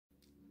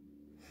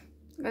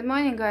Good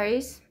morning,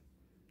 guys.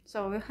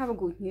 So we have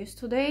good news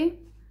today.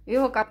 We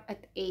woke up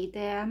at 8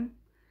 a.m.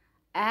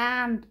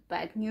 and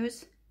bad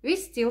news. We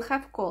still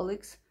have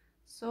colleagues,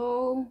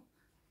 so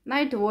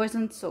night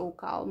wasn't so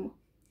calm.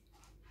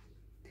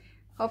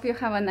 Hope you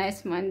have a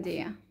nice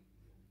Monday.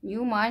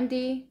 New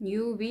Monday,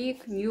 new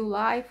week, new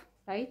life,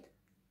 right?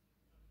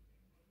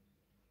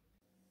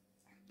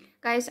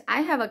 Guys,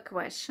 I have a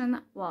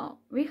question. Well,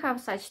 we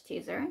have such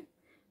teaser,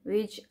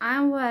 which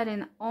I'm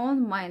wearing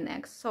on my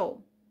neck.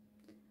 So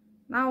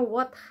now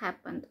what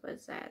happened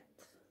with that?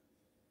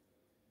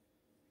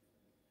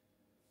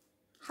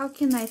 How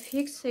can I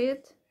fix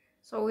it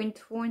so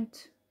it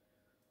won't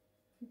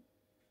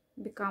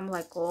become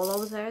like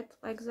all of that,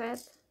 like that?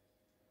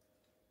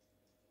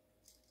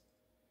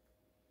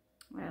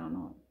 I don't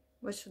know.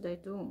 What should I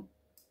do?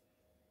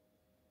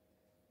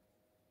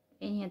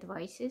 Any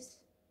advices?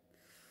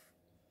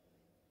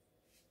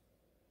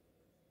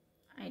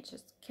 I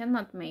just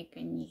cannot make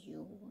a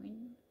new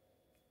one.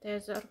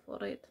 Teaser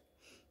for it.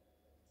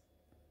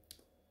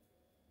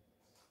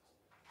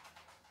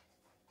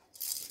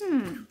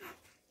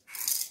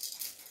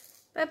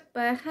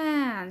 Pepper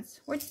hands.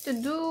 What to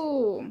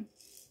do?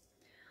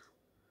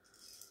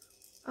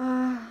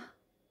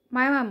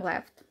 My mom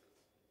left.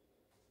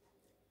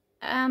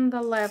 And I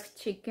left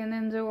chicken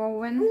in the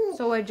oven.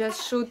 So I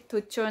just should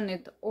to turn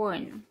it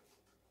on.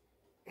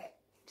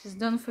 Just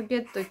don't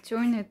forget to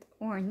turn it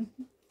on.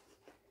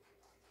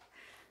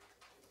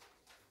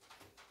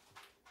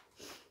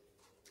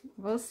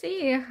 We'll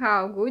see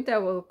how good I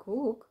will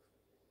cook.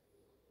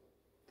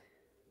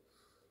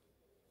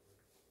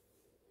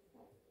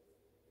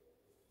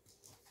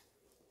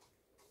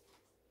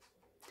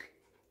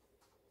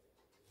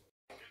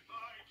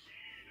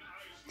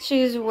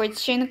 She's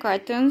watching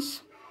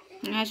cartoons.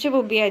 She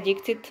will be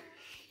addicted.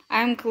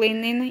 I'm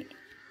cleaning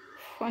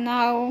for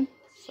now.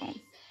 So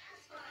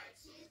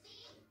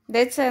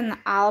that's an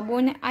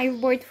album I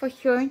bought for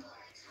her.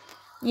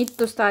 Need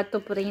to start to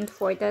print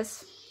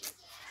photos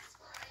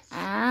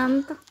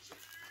and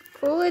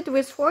fill it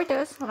with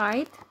photos,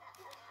 right?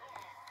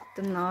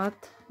 Do not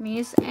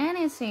miss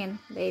anything,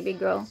 baby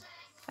girl.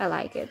 I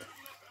like it.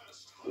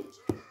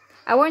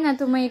 I wanted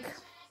to make,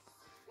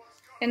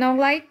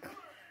 like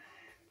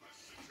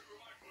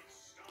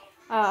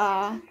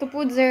to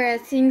put the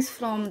things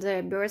from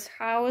the birth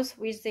house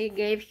which they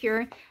gave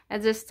her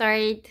at the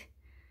start,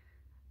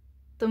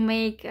 to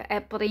make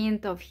a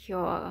print of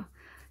her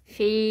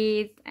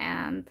feet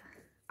and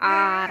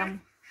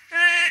arm.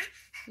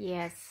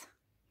 Yes,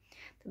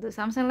 to do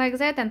something like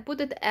that and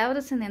put it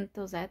everything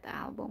into that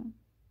album.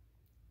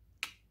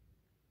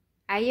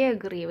 Are you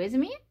agree with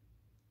me?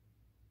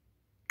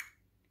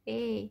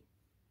 Hey.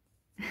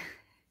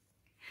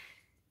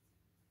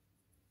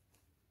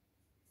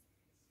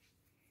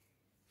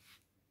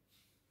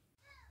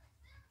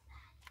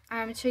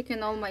 I'm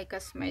checking all my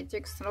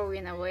cosmetics,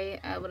 throwing away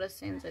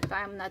everything that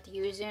I'm not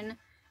using.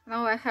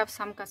 Now I have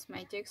some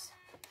cosmetics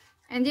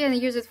and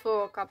didn't use it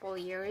for a couple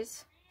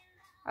years.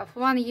 Of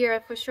 1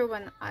 year for sure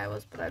when I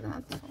was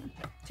pregnant. So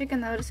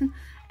checking everything.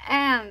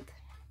 And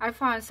I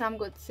found some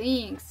good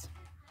things.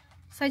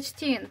 Such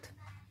tint.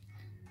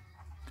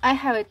 I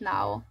have it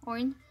now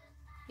on.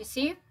 You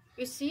see?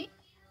 You see?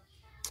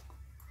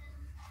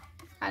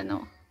 I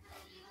know.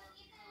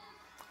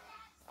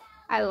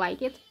 I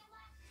like it.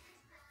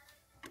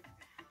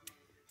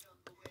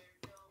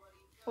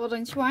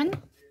 Orange one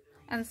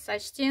and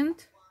such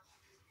tint.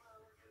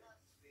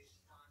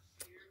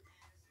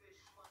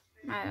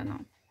 I don't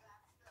know.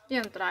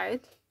 Didn't try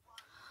it.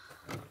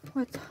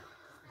 What?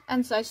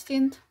 And such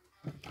tint.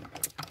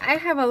 I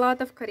have a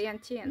lot of Korean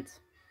tints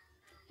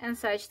and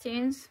such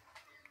tints.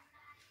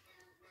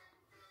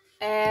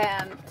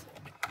 And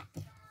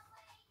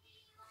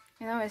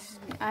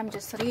I'm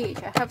just rich.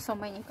 I have so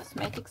many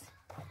cosmetics.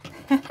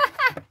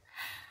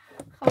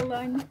 Hold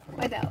on.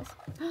 What else?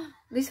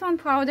 This one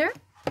powder.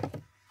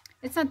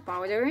 It's not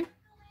powder.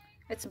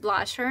 It's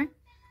blusher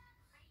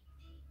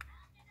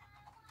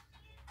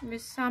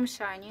with some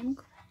shining.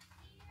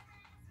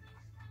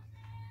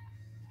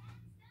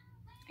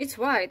 It's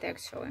white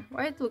actually.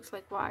 White looks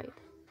like white.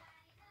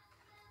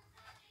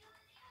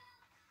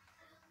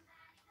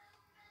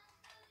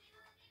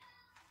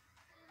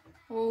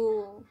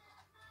 Oh,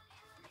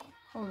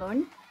 hold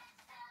on.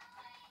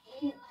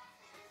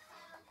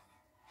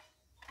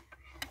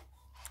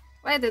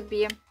 Let it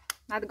be.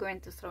 Not going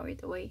to throw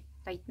it away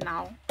right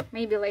now.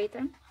 Maybe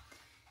later.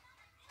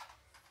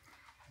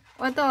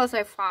 What else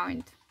I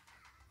found?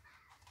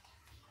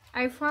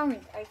 I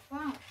found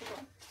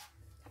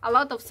a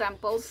lot of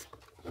samples.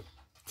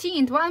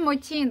 Tint, one more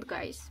tint,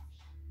 guys.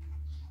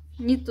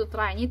 Need to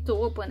try, need to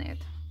open it.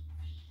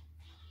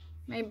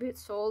 Maybe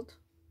it's old.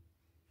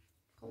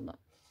 Hold on.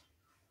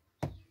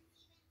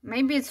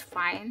 Maybe it's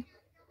fine.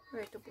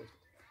 Where to put it?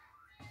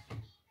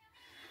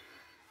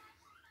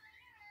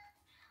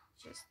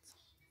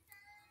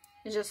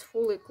 Just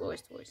fully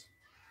closed voice.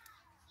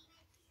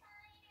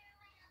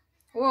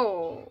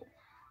 Whoa.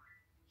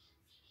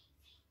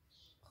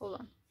 Hold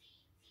on.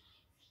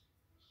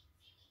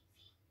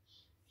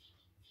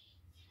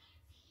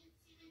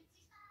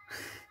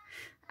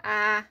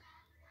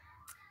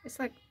 It's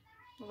like,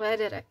 where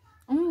did I?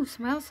 Oh,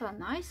 smells so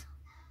nice.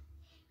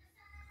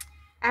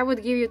 I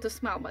would give you to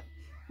smell, but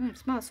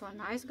smells so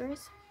nice,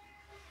 guys.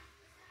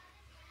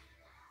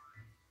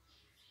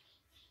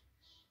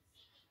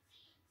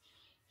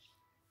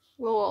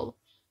 Lol.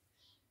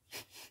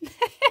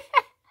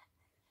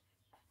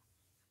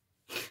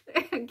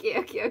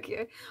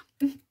 Okay.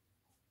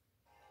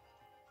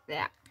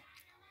 Yeah.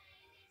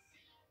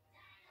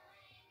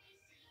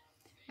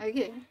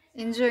 Okay,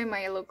 enjoy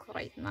my look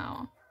right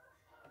now.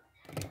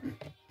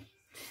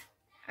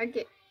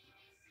 Okay.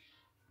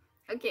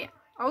 Okay,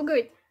 all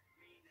good.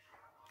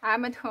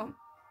 I'm at home.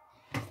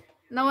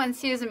 No one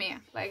sees me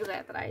like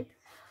that, right?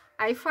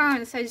 I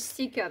found such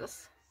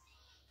stickers.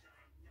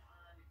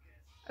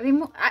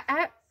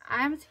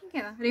 I'm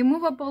thinking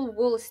removable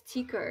wall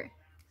sticker.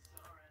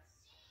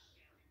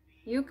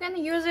 You can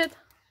use it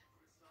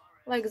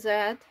like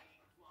that.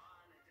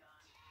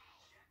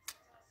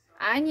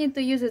 I need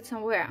to use it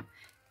somewhere.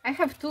 I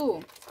have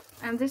two,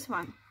 and this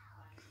one.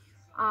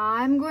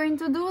 I'm going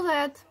to do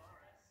that.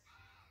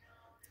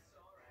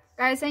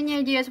 Guys, any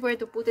ideas where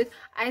to put it?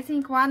 I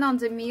think one on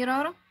the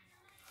mirror,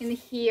 in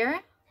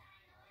here,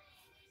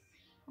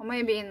 or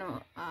maybe in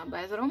a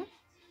bathroom.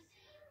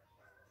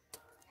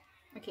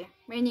 Okay,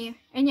 any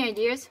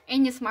ideas?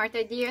 Any smart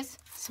ideas?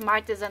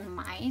 Smarter than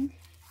mine?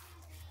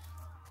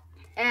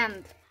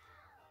 And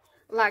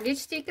luggage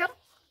sticker,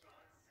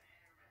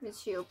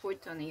 which you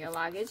put on your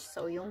luggage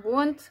so you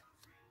won't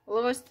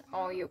lost,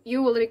 or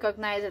you will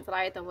recognize it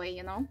right away,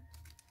 you know.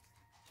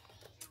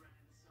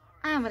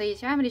 I'm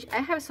rich. I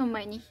have so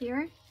many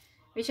here,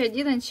 which I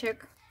didn't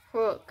check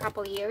for a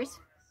couple years.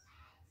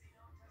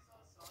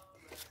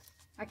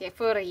 Okay,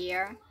 for a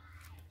year.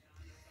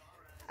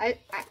 I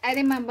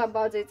remember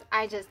about it,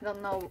 I just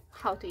don't know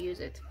how to use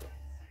it.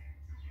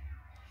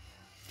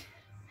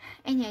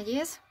 Any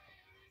ideas?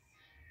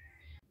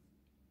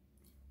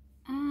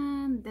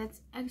 And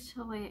that's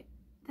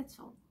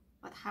all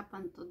what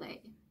happened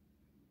today.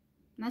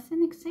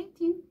 Nothing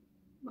exciting,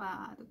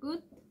 but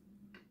good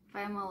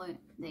family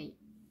day.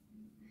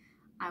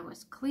 I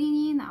was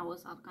cleaning, I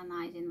was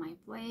organizing my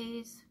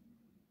place,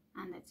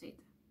 and that's it.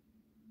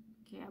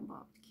 Okay,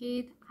 about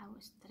kid, I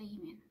was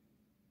dreaming.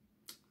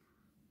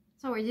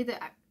 So I did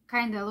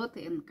kinda a lot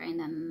and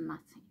kinda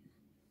nothing.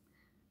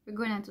 We're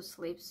going to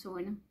sleep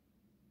soon.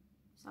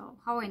 So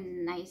have a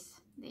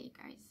nice day,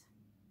 guys.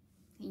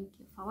 Thank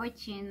you for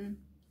watching.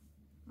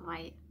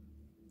 Bye.